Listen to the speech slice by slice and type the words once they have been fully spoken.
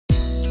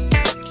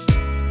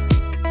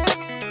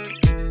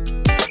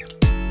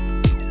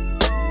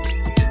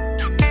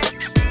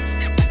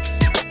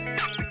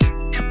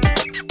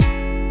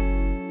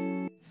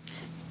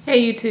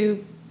Hey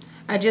YouTube,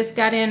 I just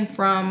got in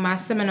from my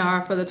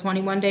seminar for the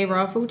 21-day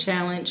raw food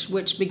challenge,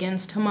 which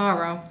begins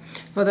tomorrow.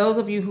 For those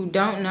of you who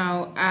don't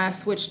know, I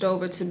switched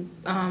over to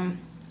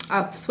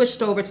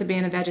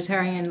being a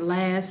vegetarian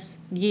last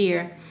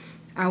year.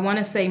 I want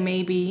to say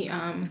maybe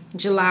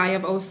July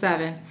of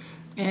 '07,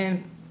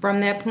 and from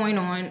that point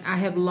on, I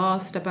have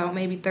lost about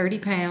maybe 30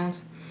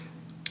 pounds.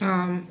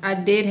 I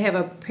did have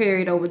a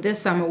period over this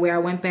summer where I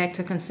went back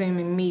to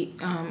consuming meat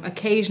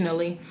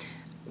occasionally.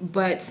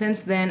 But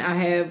since then, I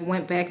have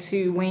went back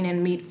to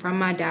weaning meat from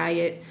my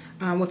diet,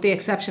 with the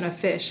exception of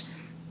fish.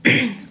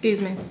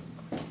 Excuse me.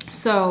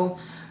 So,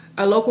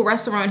 a local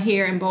restaurant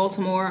here in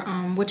Baltimore,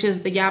 which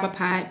is the Yaba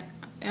Pot,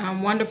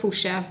 wonderful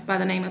chef by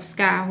the name of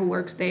Sky who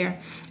works there.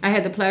 I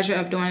had the pleasure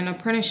of doing an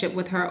apprenticeship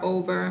with her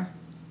over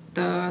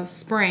the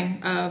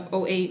spring of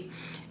 '08.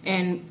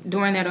 And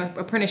during that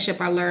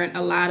apprenticeship, I learned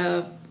a lot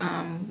of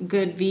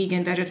good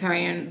vegan,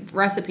 vegetarian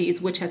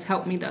recipes, which has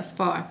helped me thus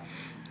far.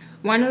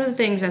 One of the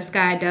things that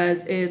Sky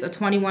does is a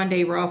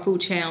 21-day raw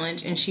food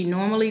challenge, and she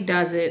normally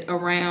does it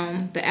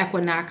around the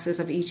equinoxes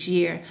of each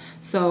year.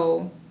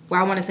 So,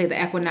 well, I want to say the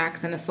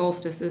equinox and the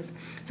solstices.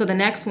 So the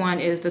next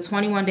one is the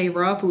 21-day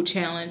raw food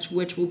challenge,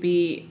 which will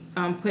be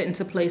put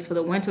into place for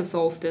the winter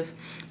solstice.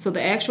 So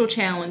the actual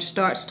challenge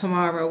starts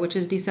tomorrow, which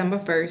is December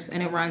 1st,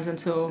 and it runs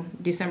until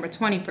December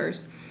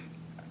 21st.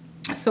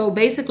 So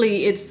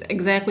basically, it's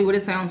exactly what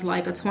it sounds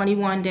like, a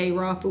 21-day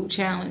raw food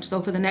challenge.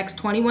 So for the next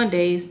 21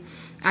 days,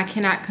 I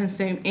cannot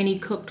consume any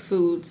cooked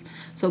foods.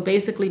 So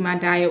basically, my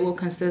diet will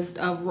consist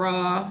of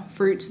raw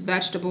fruits,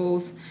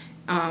 vegetables,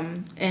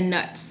 and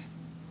nuts.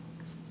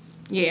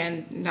 Yeah,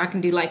 and I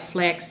can do like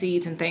flax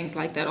seeds and things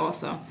like that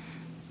also.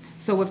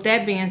 So with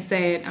that being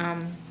said,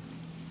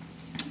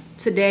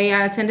 today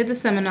I attended the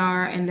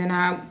seminar, and then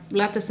I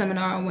left the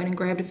seminar and went and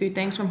grabbed a few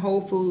things from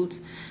Whole Foods.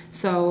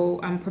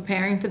 So I'm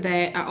preparing for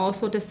that. I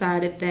also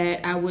decided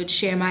that I would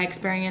share my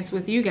experience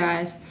with you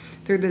guys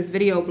through this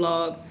video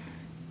blog.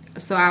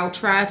 So I'll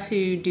try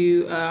to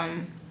do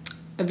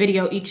a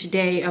video each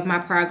day of my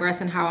progress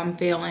and how I'm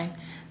feeling.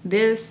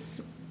 This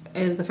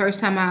is the first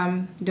time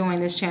I'm doing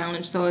this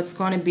challenge, so it's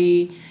going to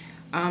be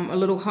a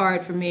little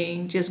hard for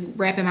me just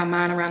wrapping my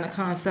mind around the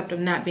concept of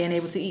not being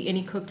able to eat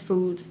any cooked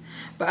foods.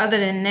 But other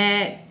than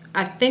that,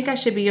 I think I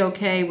should be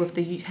okay with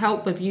the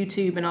help of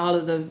YouTube and all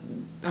of the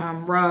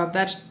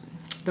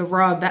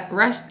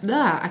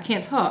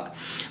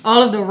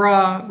all of the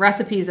raw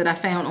recipes that I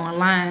found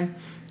online.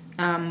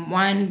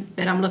 One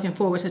that I'm looking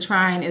forward to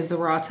trying is the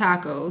raw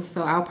tacos,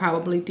 so I'll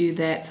probably do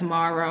that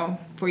tomorrow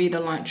for either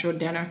lunch or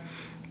dinner.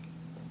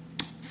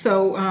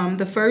 So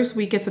the first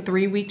week, it's a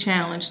 3-week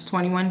challenge,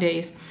 21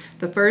 days.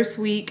 The first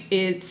week,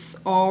 it's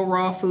all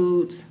raw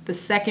foods. The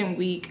second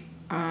week,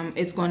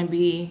 it's going to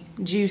be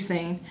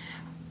juicing.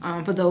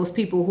 For those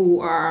people who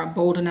are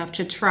bold enough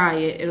to try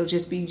it, it'll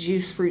just be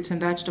juiced fruits and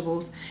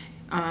vegetables.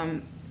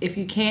 If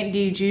you can't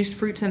do juiced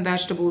fruits and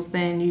vegetables,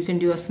 then you can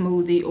do a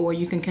smoothie, or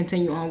you can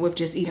continue on with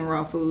just eating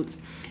raw foods.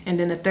 And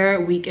then the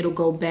third week, it'll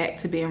go back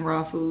to being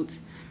raw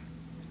foods.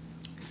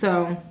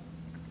 So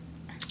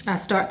I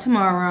start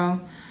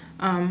tomorrow.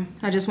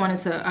 I just wanted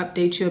to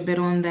update you a bit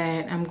on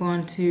that. I'm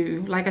going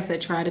to, like I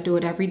said, try to do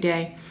it every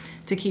day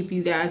to keep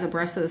you guys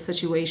abreast of the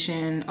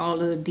situation,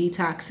 all of the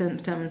detox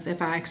symptoms,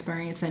 if I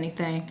experience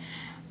anything,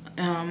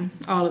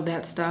 all of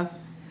that stuff.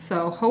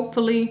 So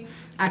hopefully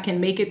I can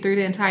make it through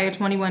the entire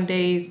 21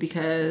 days,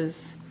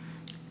 because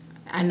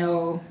I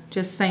know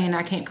just saying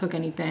I can't cook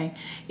anything,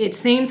 it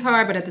seems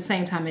hard, but at the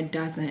same time it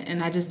doesn't.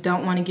 And I just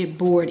don't want to get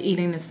bored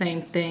eating the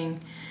same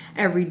thing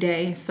every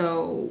day.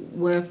 So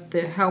with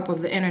the help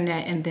of the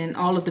internet and then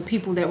all of the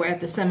people that were at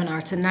the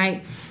seminar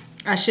tonight,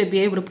 I should be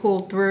able to pull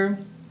through.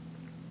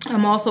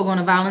 I'm also going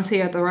to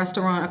volunteer at the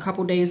restaurant a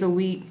couple days a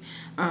week,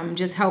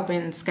 just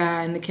helping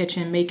Sky in the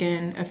kitchen,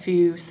 making a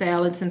few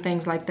salads and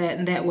things like that.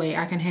 And that way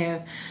I can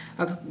have,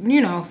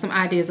 some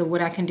ideas of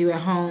what I can do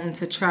at home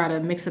to try to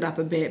mix it up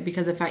a bit.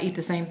 Because if I eat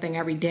the same thing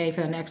every day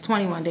for the next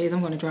 21 days, I'm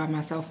going to drive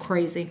myself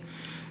crazy.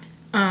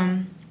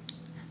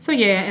 So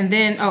yeah, and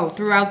then,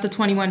 throughout the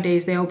 21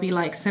 days, there'll be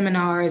like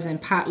seminars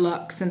and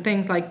potlucks and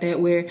things like that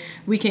where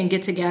we can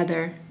get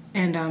together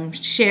and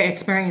share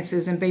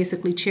experiences and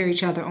basically cheer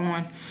each other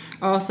on.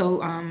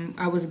 Also,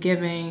 I was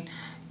given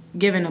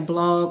a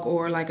blog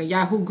or like a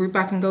Yahoo group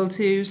I can go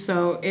to,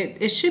 so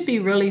it should be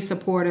really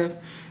supportive.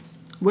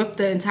 With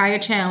the entire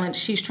challenge,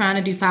 she's trying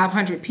to do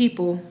 500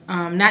 people,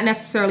 not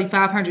necessarily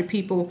 500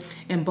 people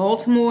in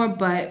Baltimore,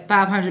 but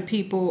 500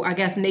 people, I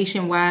guess,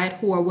 nationwide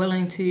who are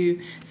willing to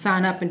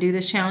sign up and do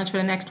this challenge for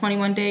the next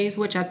 21 days,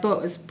 which I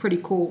thought was pretty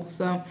cool.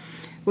 So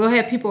we'll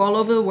have people all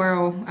over the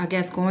world, I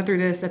guess, going through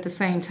this at the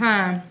same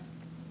time.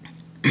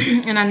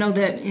 And I know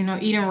that,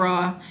 eating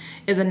raw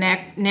is a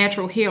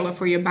natural healer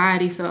for your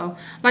body. So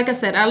like I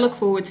said, I look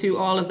forward to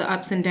all of the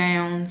ups and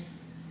downs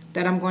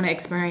that I'm going to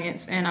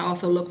experience, and I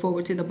also look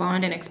forward to the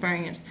bonding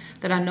experience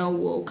that I know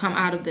will come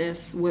out of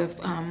this with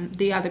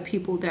the other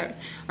people that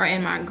are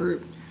in my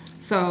group.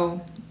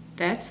 So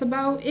that's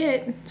about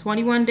it.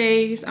 21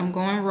 days. I'm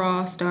going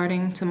raw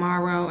starting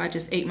tomorrow. I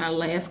just ate my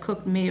last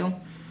cooked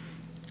meal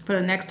for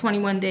the next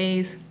 21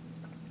 days.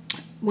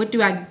 what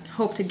do I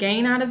hope to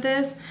gain out of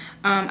this?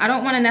 I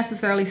don't want to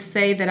necessarily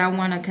say that I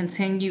want to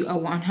continue a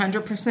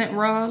 100%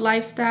 raw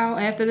lifestyle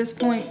after this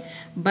point,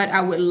 but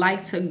I would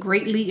like to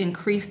greatly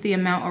increase the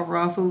amount of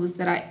raw foods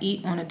that I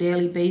eat on a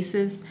daily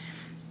basis.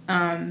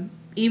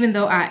 Even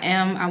though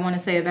I want to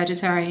say a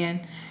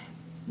vegetarian,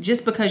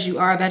 just because you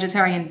are a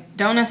vegetarian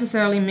don't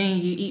necessarily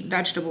mean you eat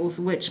vegetables,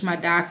 which my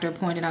doctor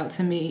pointed out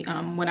to me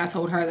when I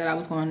told her that I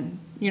was going,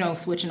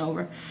 switching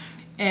over.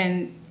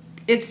 And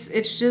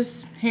it's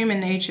just human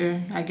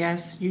nature, I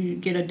guess. You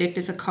get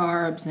addicted to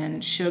carbs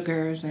and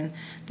sugars and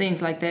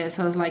things like that.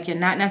 So it's like you're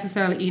not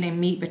necessarily eating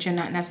meat, but you're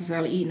not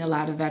necessarily eating a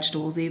lot of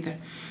vegetables either.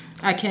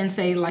 I can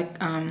say,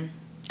 like,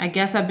 I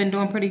guess I've been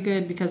doing pretty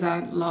good because I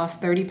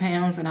lost 30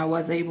 pounds and I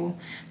was able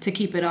to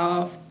keep it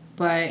off.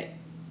 But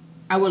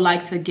I would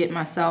like to get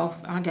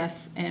myself, I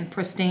guess, in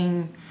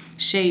pristine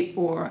shape,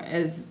 or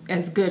as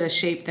good a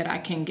shape that I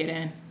can get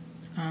in,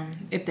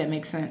 if that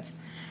makes sense.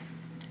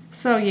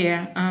 So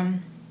yeah,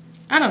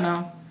 I don't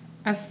know.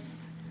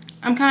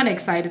 I'm kind of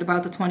excited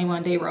about the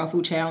 21-day raw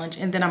food challenge,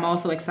 and then I'm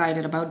also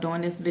excited about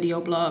doing this video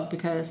blog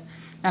because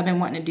I've been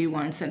wanting to do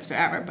one since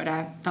forever, but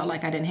I felt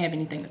like I didn't have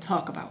anything to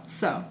talk about.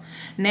 So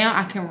now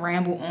I can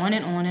ramble on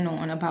and on and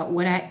on about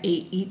what I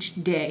ate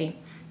each day,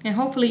 and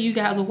hopefully you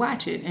guys will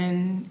watch it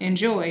and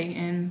enjoy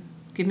and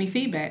give me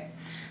feedback.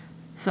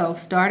 So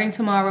starting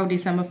tomorrow,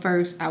 December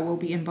 1st, I will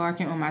be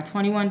embarking on my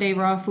 21-day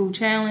raw food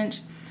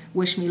challenge.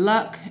 Wish me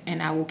luck,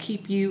 and I will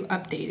keep you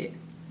updated.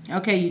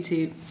 Okay,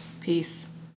 YouTube. Peace.